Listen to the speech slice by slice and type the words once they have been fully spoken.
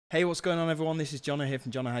Hey, what's going on, everyone? This is Jono here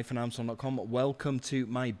from jono-amazon.com. Welcome to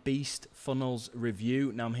my Beast Funnels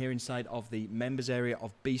review. Now, I'm here inside of the members area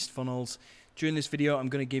of Beast Funnels. During this video, I'm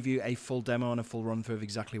going to give you a full demo and a full run through of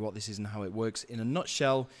exactly what this is and how it works. In a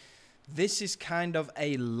nutshell, this is kind of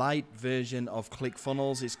a light version of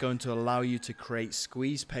ClickFunnels. It's going to allow you to create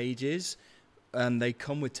squeeze pages, and they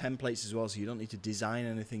come with templates as well, so you don't need to design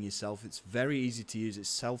anything yourself. It's very easy to use. It's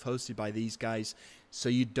self-hosted by these guys, so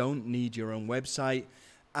you don't need your own website.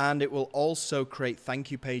 And it will also create thank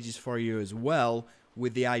you pages for you as well,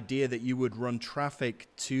 with the idea that you would run traffic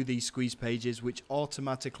to these squeeze pages, which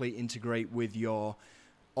automatically integrate with your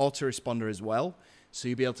autoresponder as well. So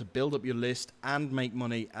you'll be able to build up your list and make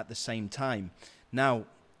money at the same time. Now,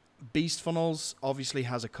 Beast Funnels obviously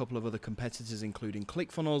has a couple of other competitors, including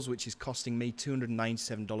ClickFunnels, which is costing me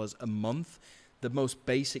 $297 a month. The most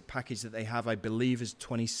basic package that they have, I believe, is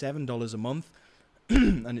 $27 a month,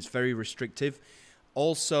 and it's very restrictive.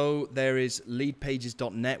 Also, there is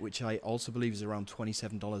leadpages.net, which I also believe is around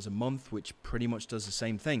 $27 a month, which pretty much does the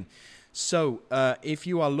same thing. So if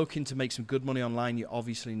you are looking to make some good money online, you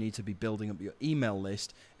obviously need to be building up your email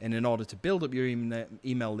list. And in order to build up your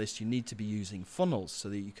email list, you need to be using funnels so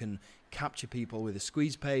that you can capture people with a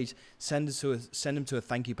squeeze page, send them to a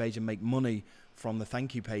thank you page, and make money from the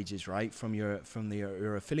thank you pages, right, from your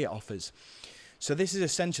affiliate offers. So this is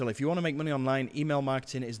essential. If you want to make money online, email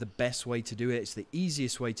marketing is the best way to do it. It's the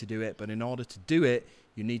easiest way to do it. But in order to do it,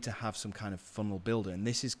 you need to have some kind of funnel builder. And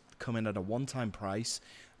this is coming at a one-time price.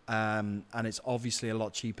 And it's obviously a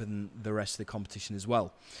lot cheaper than the rest of the competition as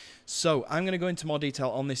well. So I'm going to go into more detail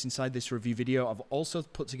on this inside this review video. I've also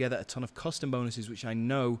put together a ton of custom bonuses, which I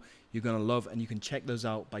know you're going to love. And you can check those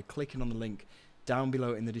out by clicking on the link down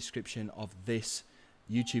below in the description of this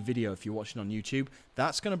YouTube video. If you're watching on YouTube,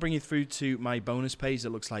 that's going to bring you through to my bonus page that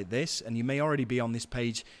looks like this, and you may already be on this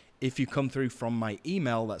page. If you come through from my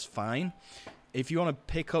email, that's fine. If you want to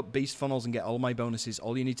pick up Beast Funnels and get all my bonuses,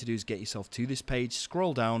 all you need to do is get yourself to this page,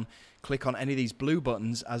 scroll down, click on any of these blue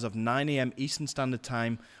buttons as of 9 AM Eastern Standard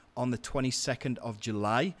Time on the 22nd of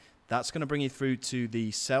July. That's going to bring you through to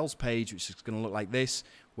the sales page, which is going to look like this,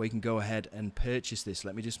 where you can go ahead and purchase this.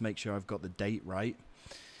 Let me just make sure I've got the date right.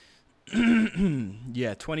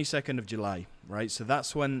 Yeah, 22nd of July, right? So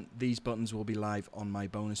that's when these buttons will be live on my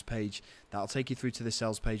bonus page. That'll take you through to the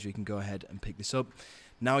sales page where you can go ahead and pick this up.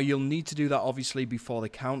 Now, you'll need to do that obviously before the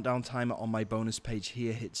countdown timer on my bonus page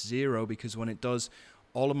here hits 0, because when it does,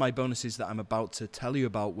 all of my bonuses that I'm about to tell you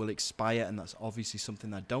about will expire, and that's obviously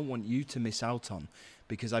something I don't want you to miss out on,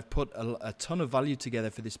 because I've put a ton of value together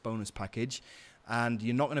for this bonus package. And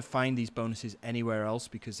you're not going to find these bonuses anywhere else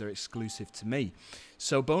because they're exclusive to me.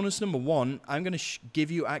 So bonus number 1, I'm going to give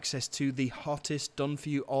you access to the hottest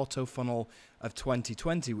done-for-you auto funnel of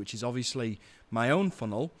 2020, which is obviously my own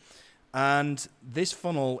funnel. And this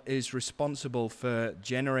funnel is responsible for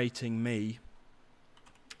generating me,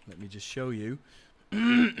 let me just show you,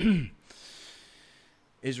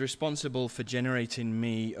 is responsible for generating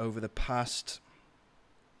me over the past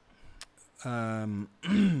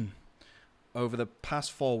over the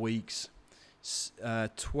past 4 weeks,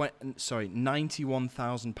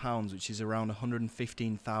 £91,000, which is around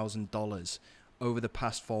 $115,000 over the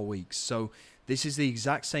past 4 weeks. So this is the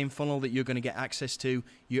exact same funnel that you're going to get access to.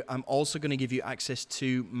 I'm also going to give you access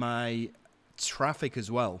to my traffic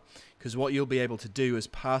as well, because what you'll be able to do as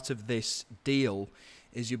part of this deal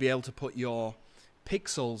is you'll be able to put your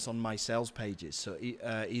pixels on my sales pages. So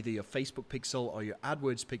either your Facebook pixel or your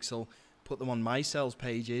AdWords pixel, put them on my sales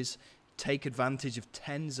pages, take advantage of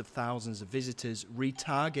tens of thousands of visitors,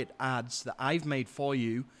 retarget ads that I've made for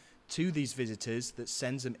you to these visitors that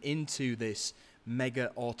sends them into this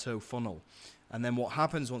mega auto funnel. And then what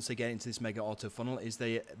happens once they get into this mega auto funnel is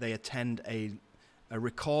they attend a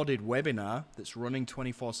recorded webinar that's running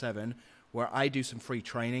 24/7, where I do some free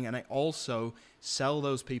training, and I also sell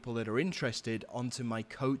those people that are interested onto my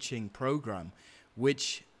coaching program,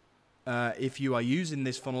 which if you are using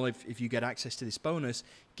this funnel, if you get access to this bonus,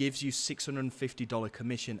 gives you $650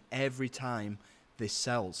 commission every time this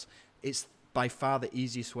sells. It's by far the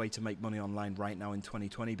easiest way to make money online right now in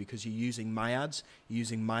 2020, because you're using my ads, you're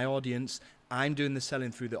using my audience. I'm doing the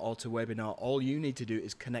selling through the auto webinar. All you need to do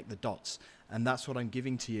is connect the dots, and that's what I'm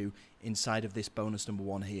giving to you inside of this bonus number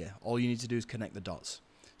 1 here. All you need to do is connect the dots.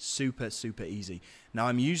 Super, super easy. Now,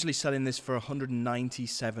 I'm usually selling this for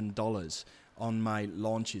 $197 on my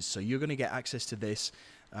launches, so you're going to get access to this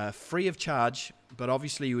free of charge, but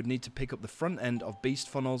obviously you would need to pick up the front end of Beast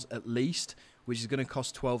Funnels at least, which is going to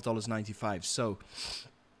cost $12.95. So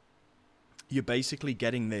you're basically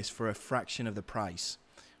getting this for a fraction of the price,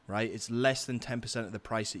 right? It's less than 10% of the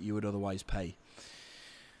price that you would otherwise pay.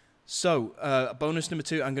 So bonus number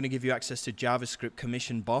 2, I'm going to give you access to JavaScript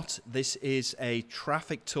Commission Bot. This is a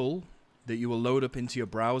traffic tool that you will load up into your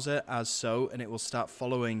browser as so, and it will start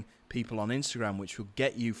following people on Instagram, which will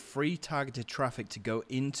get you free targeted traffic to go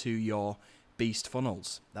into your Beast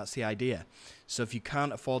funnels. That's the idea. So if you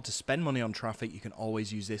can't afford to spend money on traffic, you can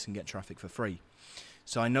always use this and get traffic for free.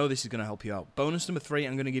 So I know this is going to help you out. Bonus number 3,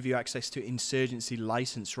 I'm going to give you access to insurgency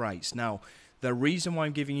license rights. Now, the reason why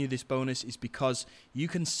I'm giving you this bonus is because you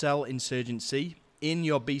can sell insurgency in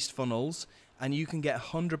your Beast funnels, and you can get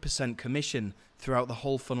 100% commission throughout the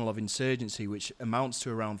whole funnel of insurgency, which amounts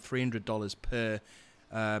to around $300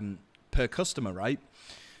 per customer, right?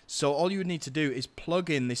 So all you would need to do is plug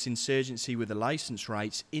in this insurgency with the license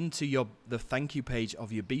rights into the thank you page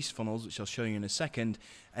of your Beast funnels, which I'll show you in a second.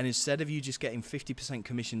 And instead of you just getting 50%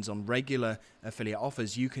 commissions on regular affiliate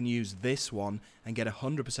offers, you can use this one and get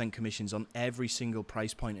 100% commissions on every single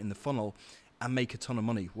price point in the funnel and make a ton of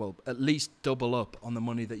money. Well, at least double up on the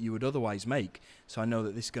money that you would otherwise make. So I know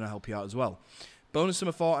that this is going to help you out as well. Bonus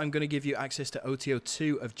number 4, I'm going to give you access to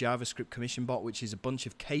OTO2 of JavaScript Commission Bot, which is a bunch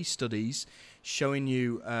of case studies showing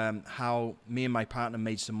you how me and my partner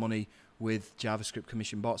made some money with JavaScript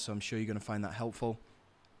Commission Bot. So I'm sure you're going to find that helpful.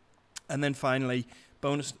 And then finally,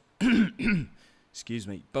 bonus excuse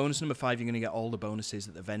me, bonus number 5, you're going to get all the bonuses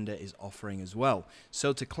that the vendor is offering as well.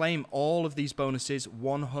 So to claim all of these bonuses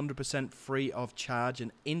 100% free of charge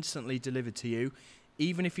and instantly delivered to you,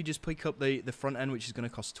 even if you just pick up the front end, which is going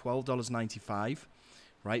to cost $12.95,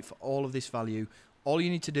 right, for all of this value, all you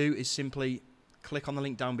need to do is simply click on the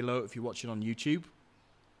link down below if you're watching on YouTube,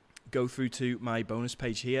 go through to my bonus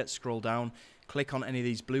page here, scroll down, click on any of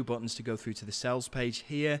these blue buttons to go through to the sales page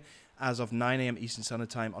here as of 9 a.m. Eastern Standard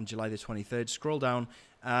Time on July the 23rd. Scroll down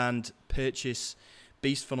and purchase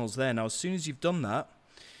Beast Funnels there. Now, as soon as you've done that,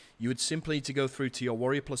 you would simply need to go through to your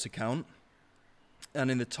Warrior Plus account, and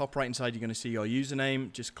in the top right hand side, you're going to see your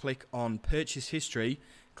username. Just click on Purchase History,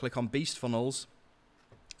 click on Beast Funnels,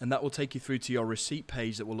 and that will take you through to your receipt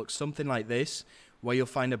page that will look something like this, where you'll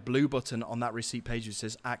find a blue button on that receipt page that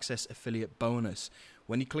says Access Affiliate Bonus.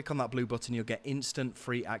 When you click on that blue button, you'll get instant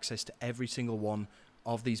free access to every single one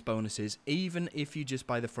of these bonuses, even if you just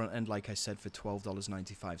buy the front end, like I said, for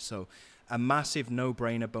 $12.95. So a massive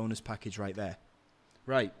no-brainer bonus package right there.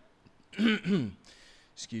 Right.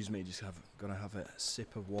 Excuse me, just gonna have a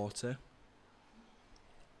sip of water.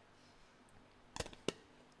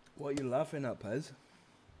 What are you laughing at, Pez?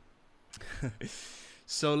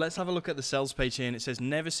 So let's have a look at the sales page here, and it says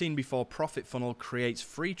never seen before profit funnel creates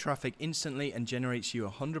free traffic instantly and generates you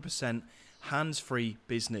 100% hands-free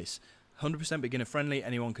business. 100% beginner friendly,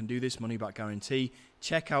 anyone can do this, money back guarantee.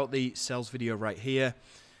 Check out the sales video right here.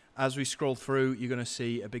 As we scroll through, you're gonna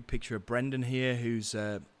see a big picture of Brendan here, who's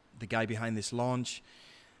the guy behind this launch.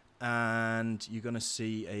 And you're going to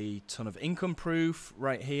see a ton of income proof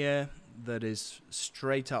right here that is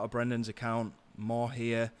straight out of Brendan's account, more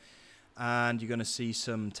here. And you're going to see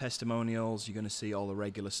some testimonials. You're going to see all the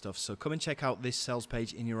regular stuff. So come and check out this sales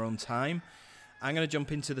page in your own time. I'm going to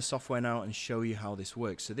jump into the software now and show you how this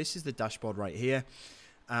works. So this is the dashboard right here.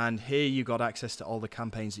 And here you got access to all the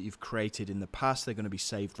campaigns that you've created in the past. They're going to be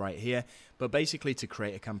saved right here. But basically, to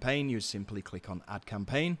create a campaign, you simply click on Add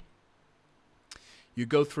Campaign. You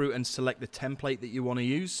go through and select the template that you want to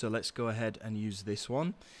use. So let's go ahead and use this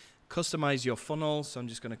one. Customize your funnel. So I'm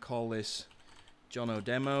just going to call this Jono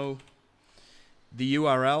Demo. The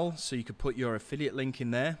URL, so you could put your affiliate link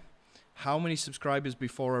in there. How many subscribers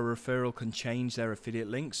before a referral can change their affiliate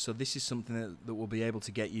links? So this is something that will be able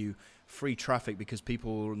to get you free traffic, because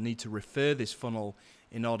people will need to refer this funnel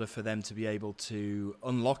in order for them to be able to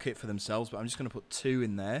unlock it for themselves. But I'm just going to put 2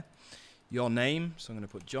 in there. Your name, so I'm going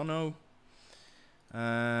to put Jono.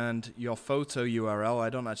 And your photo URL, I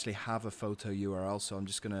don't actually have a photo URL, so I'm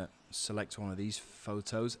just going to select one of these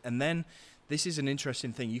photos. And then this is an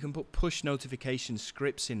interesting thing. You can put push notification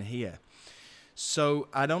scripts in here. So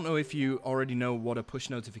I don't know if you already know what a push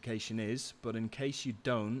notification is, but in case you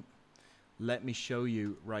don't, let me show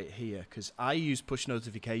you right here, because I use push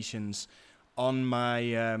notifications on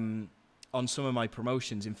my on some of my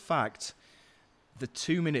promotions. In fact, the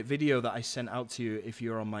 2-minute video that I sent out to you, if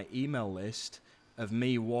you're on my email list, of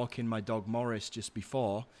me walking my dog Morris just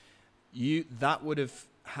before, that would have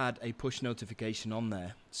had a push notification on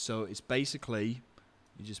there. So it's basically,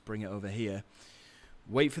 you just bring it over here.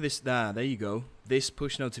 Wait for this, there you go, this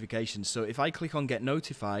push notification. So if I click on get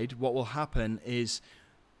notified, what will happen is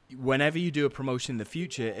whenever you do a promotion in the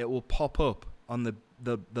future, it will pop up on the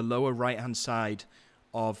lower right hand side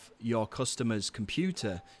of your customer's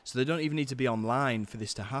computer. So they don't even need to be online for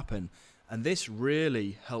this to happen. And this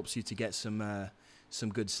really helps you to get some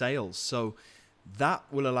good sales. So That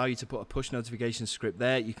will allow you to put a push notification script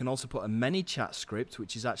there. You can also put a ManyChat script,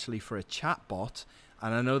 which is actually for a chat bot.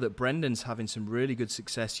 And I know that Brendan's having some really good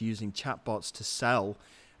success using chatbots to sell.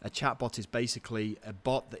 A chatbot is basically a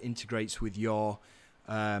bot that integrates with your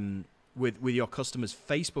with your customers'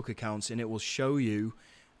 Facebook accounts, and it will show you,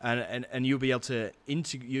 and you'll be able to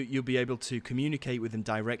you'll be able to communicate with them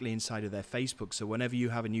directly inside of their Facebook. So whenever you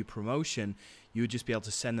have a new promotion, you would just be able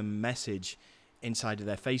to send them a message inside of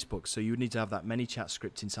their Facebook. So you would need to have that ManyChat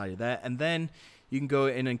script inside of there, and then you can go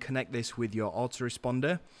in and connect this with your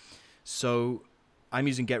autoresponder. So I'm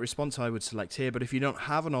using GetResponse, I would select here, but if you don't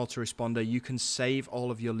have an autoresponder, you can save all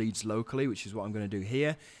of your leads locally, which is what I'm going to do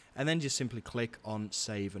here, and then just simply click on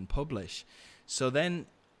Save and Publish. So then,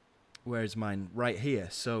 where's mine? Right here.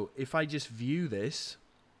 So if I just view this,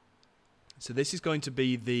 so this is going to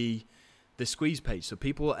be the squeeze page. So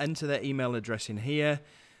people will enter their email address in here,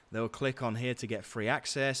 they'll click on here to get free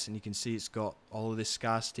access, and you can see it's got all of this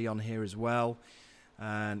scarcity on here as well.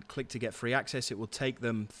 And click to get free access. It will take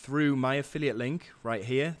them through my affiliate link right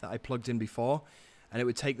here that I plugged in before, and it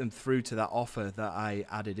would take them through to that offer that I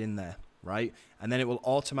added in there, right? And then it will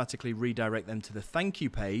automatically redirect them to the thank you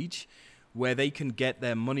page where they can get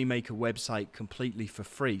their Moneymaker website completely for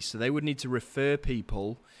free. So they would need to refer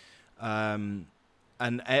people, and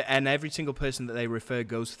every single person that they refer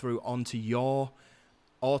goes through onto your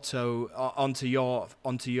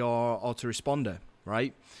autoresponder,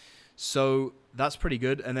 right? So that's pretty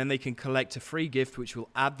good. And then they can collect a free gift, which will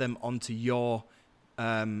add them onto your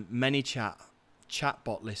ManyChat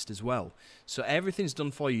chatbot list as well. So everything's done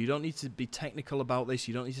for you. You don't need to be technical about this.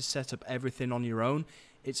 You don't need to set up everything on your own.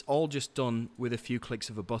 It's all just done with a few clicks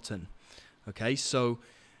of a button. Okay, so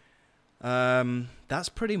that's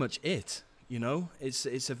pretty much it. You know,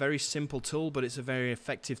 it's a very simple tool, but it's a very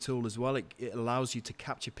effective tool as well. It allows you to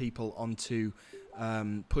capture people onto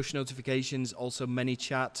push notifications, also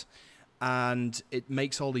ManyChat, and it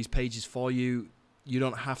makes all these pages for you. You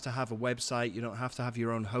don't have to have a website. You don't have to have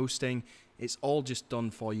your own hosting. It's all just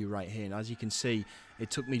done for you right here. And as you can see,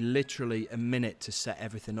 it took me literally a minute to set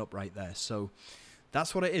everything up right there. So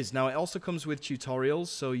that's what it is. Now, it also comes with tutorials.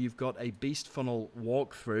 So you've got a Beast Funnel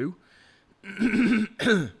walkthrough.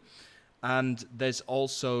 And there's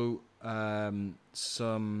also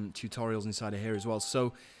some tutorials inside of here as well.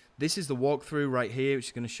 So this is the walkthrough right here, which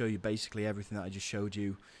is going to show you basically everything that I just showed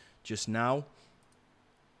you just now.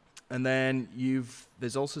 And then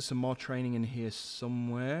there's also some more training in here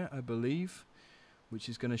somewhere, I believe, which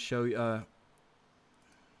is going to show you.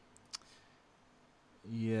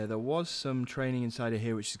 Yeah, there was some training inside of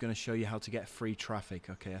here, which is going to show you how to get free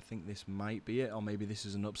traffic. Okay, I think this might be it, or maybe this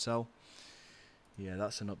is an upsell. Yeah,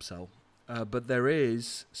 that's an upsell. But there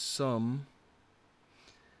is some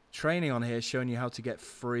training on here showing you how to get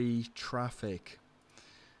free traffic,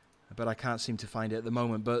 but I can't seem to find it at the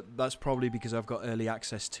moment, but that's probably because I've got early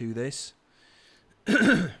access to this.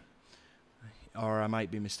 Or I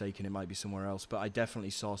might be mistaken, it might be somewhere else, but I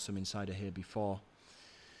definitely saw some inside of here before.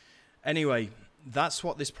 Anyway, that's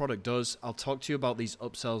what this product does. I'll talk to you about these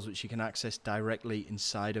upsells, which you can access directly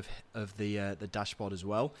inside of the dashboard as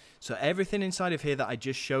well. So everything inside of here that I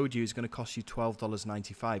just showed you is going to cost you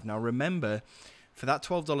 $12.95. Now remember, for that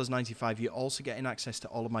 $12.95, you're also getting access to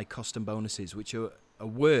all of my custom bonuses, which are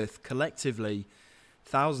worth collectively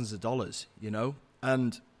thousands of dollars, you know.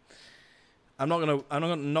 And I'm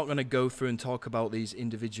not gonna go through and talk about these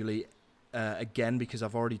individually again, because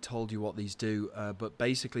I've already told you what these do. But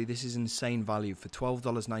basically, this is insane value. For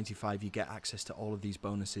 $12.95, you get access to all of these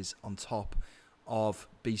bonuses on top of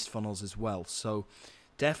Beast Funnels as well. So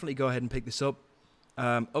definitely go ahead and pick this up.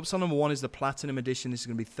 Upsell number one is the Platinum Edition. This is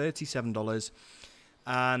going to be $37.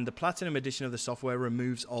 And the Platinum Edition of the software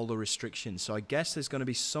removes all the restrictions. So I guess there's going to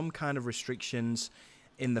be some kind of restrictions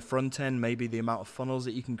in the front end, maybe the amount of funnels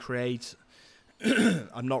that you can create.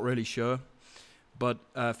 I'm not really sure. But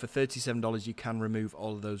for $37, you can remove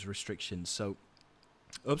all of those restrictions. So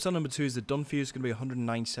upsell number two is the Done For You. It's going to be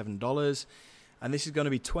 $197. And this is going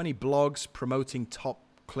to be 20 blogs promoting top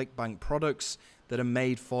ClickBank products that are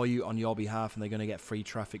made for you on your behalf, and they're going to get free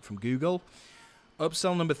traffic from Google.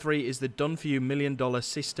 Upsell number three is the Done For You $1 Million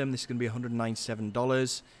System. This is going to be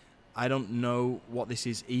 $197. I don't know what this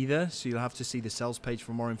is either, so you'll have to see the sales page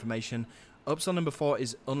for more information. Upsell number four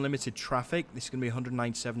is unlimited traffic. This is going to be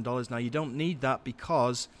 $197. Now, you don't need that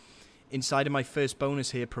because inside of my first bonus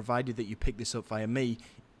here, provided that you pick this up via me,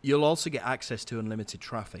 you'll also get access to unlimited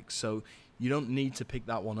traffic. So you don't need to pick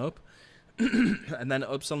that one up. And then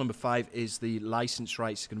upsell number five is the license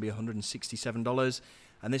rights. It's going to be $167.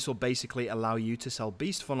 And this will basically allow you to sell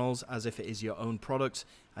Beast Funnels as if it is your own product.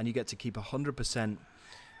 And you get to keep 100%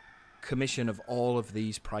 commission of all of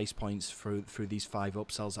these price points through these 5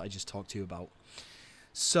 upsells that I just talked to you about.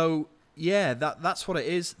 So yeah, that's what it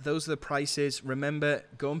is. Those are the prices. Remember,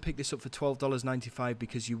 go and pick this up for $12.95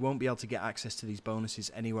 because you won't be able to get access to these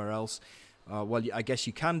bonuses anywhere else. Well, I guess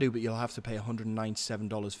you can do, but you'll have to pay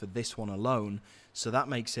 $197 for this one alone. So that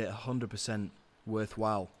makes it 100%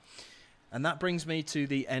 worthwhile. And that brings me to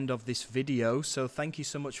the end of this video. So thank you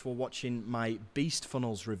so much for watching my Beast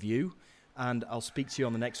Funnels review. And I'll speak to you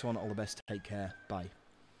on the next one. All the best. Take care. Bye.